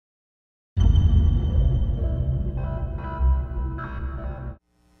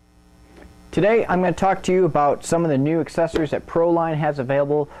Today I'm going to talk to you about some of the new accessories that ProLine has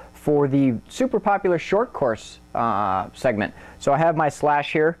available for the super popular short course segment. So I have my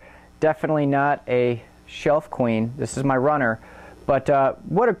Slash here, definitely not a shelf queen, this is my runner, but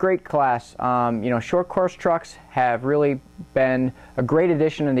what a great class. You know, short course trucks have really been a great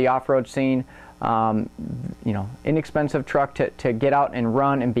addition in the off-road scene. You know, inexpensive truck to get out and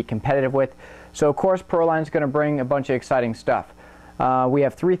run and be competitive with. So of course ProLine is going to bring a bunch of exciting stuff. We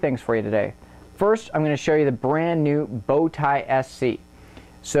have three things for you today. First, I'm going to show you the brand new Bowtie SC.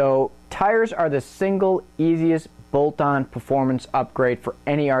 So tires are the single easiest bolt-on performance upgrade for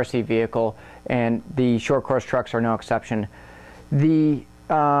any RC vehicle, and the short course trucks are no exception. The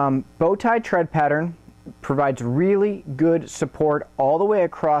Bowtie tread pattern provides really good support all the way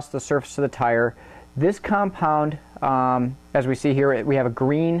across the surface of the tire. This compound, as we see here, we have a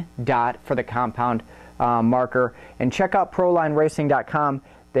green dot for the compound marker, and check out ProLineRacing.com.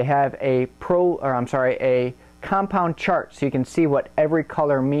 They have a compound chart, so you can see what every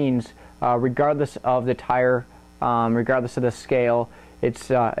color means, regardless of the tire, regardless of the scale. It's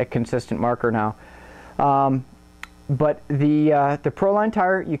a consistent marker now. But the ProLine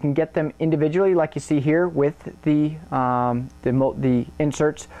tire, you can get them individually, like you see here, with the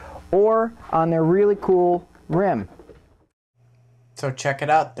inserts, or on their really cool rim. So check it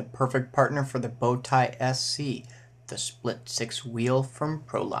out, the perfect partner for the Bowtie SC, the split 6 wheel from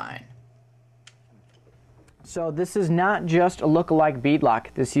ProLine. So this is not just a look-alike beadlock.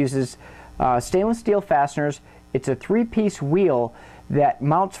 This uses stainless steel fasteners. It's a 3-piece wheel that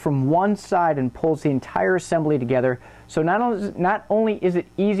mounts from one side and pulls the entire assembly together. So not only is it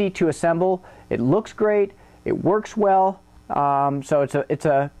easy to assemble, it looks great, it works well. So it's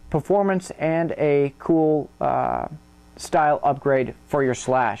a performance and a cool style upgrade for your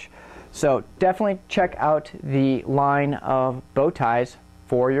Slash. So definitely check out the line of bow ties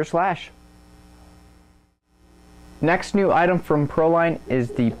for your Slash. Next new item from ProLine is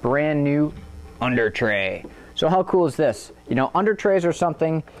the brand new Undertray. So how cool is this? You know, Undertrays are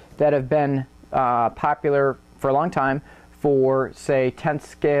something that have been popular for a long time for, say, 10th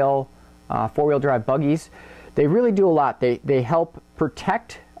scale four-wheel drive buggies. They really do a lot. They help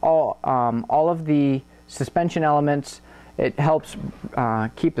protect all of the suspension elements. It helps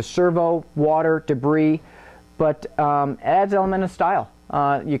keep the servo, water, debris, but adds element of style.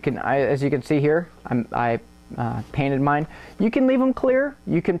 As you can see here, I painted mine. You can leave them clear.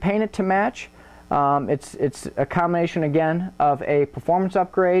 You can paint it to match. It's a combination again of a performance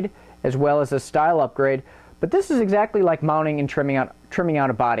upgrade as well as a style upgrade. But this is exactly like mounting and trimming out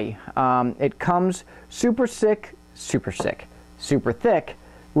a body. It comes super thick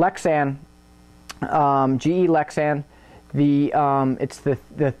Lexan, GE Lexan. It's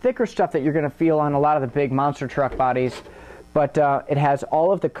the thicker stuff that you're going to feel on a lot of the big monster truck bodies, but it has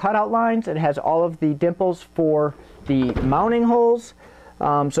all of the cutout lines, it has all of the dimples for the mounting holes,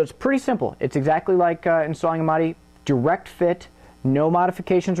 so it's pretty simple. It's exactly like installing a Modi, direct fit, no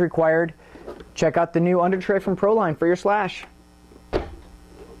modifications required. Check out the new Undertray from ProLine for your Slash.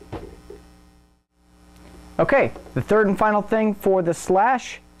 Okay, the third and final thing for the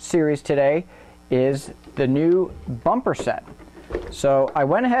Slash series today is the new bumper set. So I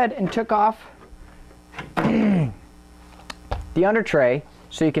went ahead and took off the Undertray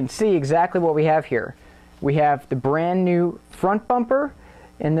so you can see exactly what we have here. We have the brand new front bumper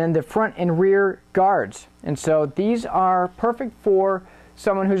and then the front and rear guards. And so these are perfect for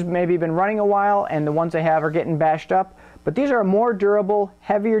someone who's maybe been running a while and the ones they have are getting bashed up. But these are more durable,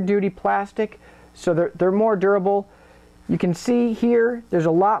 heavier duty plastic, so they're more durable. You can see here there's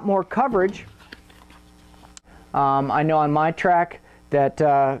a lot more coverage. I know on my track that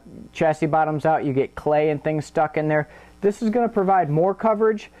chassis bottoms out, you get clay and things stuck in there. This is going to provide more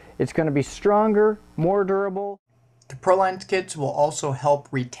coverage. It's going to be stronger, more durable. The ProLine kits will also help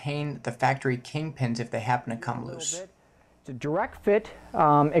retain the factory kingpins if they happen to come loose. It's a direct fit.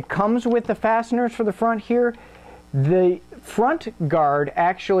 It comes with the fasteners for the front here. The front guard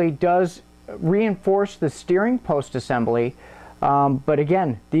actually does reinforce the steering post assembly, but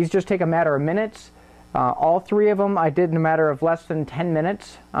again, these just take a matter of minutes. All three of them I did in a matter of less than 10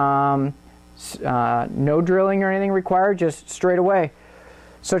 minutes. No drilling or anything required, just straight away.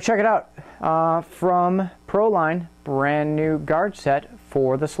 So check it out from ProLine, brand new guard set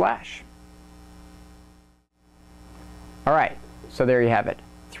for the Slash. Alright, so there you have it.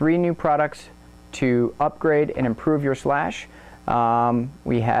 3 new products to upgrade and improve your Slash.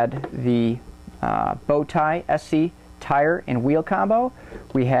 We had the Bowtie SC tire and wheel combo.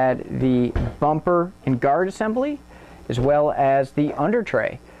 We had the bumper and guard assembly, as well as the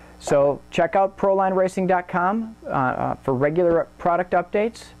Undertray. So check out ProLineRacing.com for regular product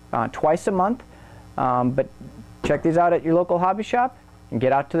updates. twice a month. But check these out at your local hobby shop and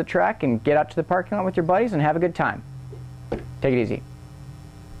get out to the track and get out to the parking lot with your buddies and have a good time. Take it easy.